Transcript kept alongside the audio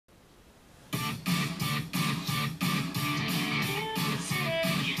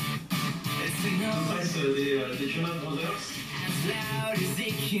des chemins de grandeur. As loud as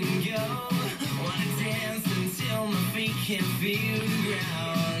it can go, wanna dance until my feet can feel the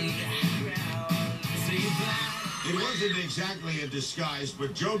ground. So you It wasn't exactly a disguise,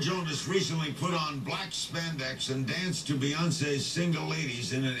 but Joe Jonas recently put on black spandex and danced to Beyonce's Single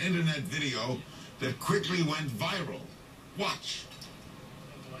Ladies in an internet video that quickly went viral. Watch.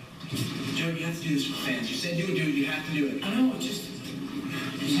 Joe, you have to do this for fans. You said you would do it. You have to do it. I know. Just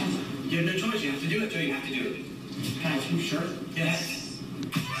you have no choice. You have to do it, Joe. You have to do it. Can I have your shirt? Yes.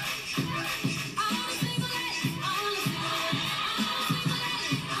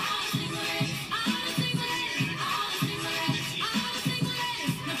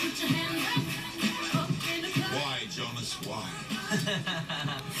 Why, Jonas? Why?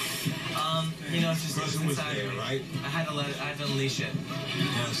 You know, it's just Person was inside there, of me. right? I had to unleash it.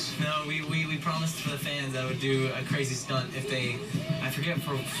 Yes. No, we promised for the fans that I would do a crazy stunt if they, I forget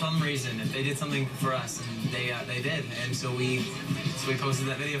for some reason, if they did something for us, and they did, and so we posted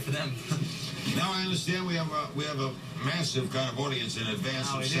that video for them. Now I understand we have a massive kind of audience in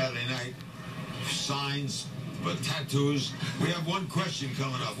advance of Saturday night. Signs, but tattoos. We have one question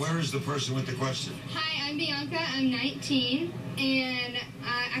coming up. Where is the person with the question? Hi, I'm Bianca. I'm 19, and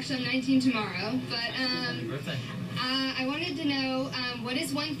actually I'm 19 tomorrow. But Happy birthday. I wanted to know what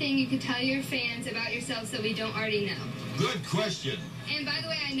is one thing you could tell your fans about yourself that we don't already know? Good question. And by the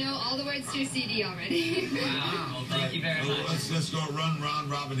way, I know all the words to your CD already. Wow, well, thank you very much. Let's go run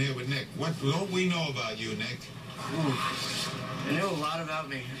round robin here with Nick. What don't we know about you, Nick? Ooh, I know a lot about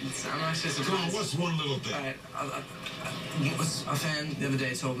me. I'm actually surprised. Come on, what's one little thing? All right, a fan the other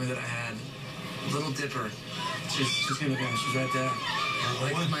day told me that I had Little Dipper. She's gonna go. She's right there.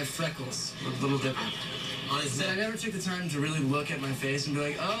 Like my freckles with Little Dipper. But I never took the time to really look at my face and be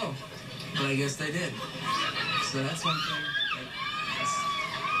like, oh, but I guess they did. So that's one thing.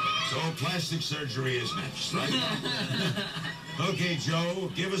 So plastic surgery is next, right? Okay, Joe,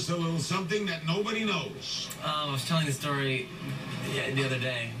 give us a little something that nobody knows. I was telling the story the other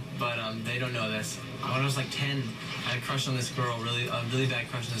day, but they don't know this. When I was like 10, I had a crush on this girl, a really bad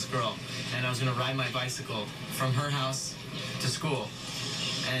crush on this girl, and I was gonna ride my bicycle from her house to school.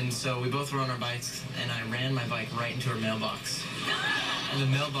 And so we both were on our bikes, and I ran my bike right into her mailbox. And the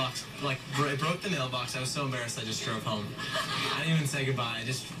mailbox, like, it broke the mailbox. I was so embarrassed I just drove home. I didn't even say goodbye. I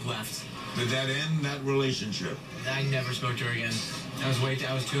just left. Did that end that relationship? I never spoke to her again. I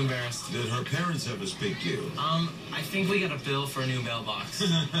was too embarrassed. Did her parents ever speak to you? I think we got a bill for a new mailbox.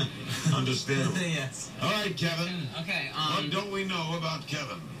 Understandable. Yes. All right, Kevin. Okay. What don't we know about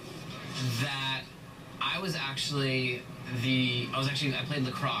Kevin? That I played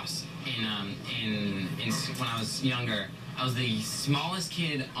lacrosse in when I was younger. I was the smallest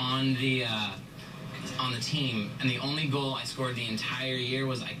kid on the team, and the only goal I scored the entire year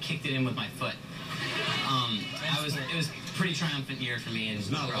was I kicked it in with my foot. It was a pretty triumphant year for me in It's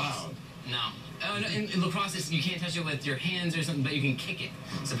not lacrosse. loud. No. In lacrosse, you can't touch it with your hands or something, but you can kick it,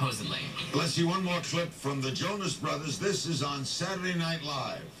 supposedly. Let's see one more clip from the Jonas Brothers. This is on Saturday Night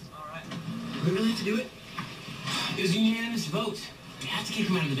Live. All right. We really have to do it? It was a unanimous vote. We have to kick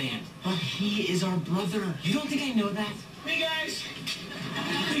him out of the band. But he is our brother. You don't think I know that? Hey, guys.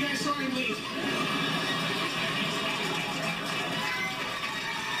 Sorry I'm late.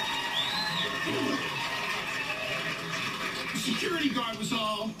 The security guard was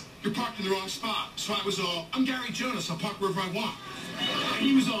all, you're parked in the wrong spot. So I was all, I'm Gary Jonas, I'll park wherever I want. And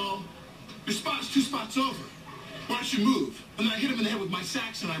he was all, your spot is 2 spots over. Why don't you move? And then I hit him in the head with my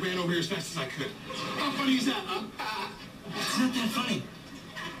sax and I ran over here as fast as I could. How funny is that, huh? It's not that funny.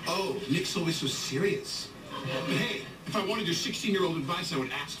 Oh, Nick's always so serious. But hey, if I wanted your 16-year-old advice, I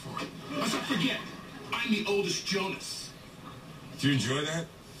would ask for it. Let's not forget, I'm the oldest Jonas. Did you enjoy that?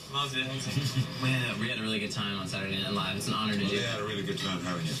 Loved it. We had a really good time on Saturday Night Live. It's an honor to do. They had a really good time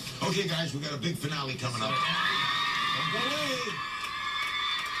having you. Okay, guys, we got a big finale coming up. Don't go away.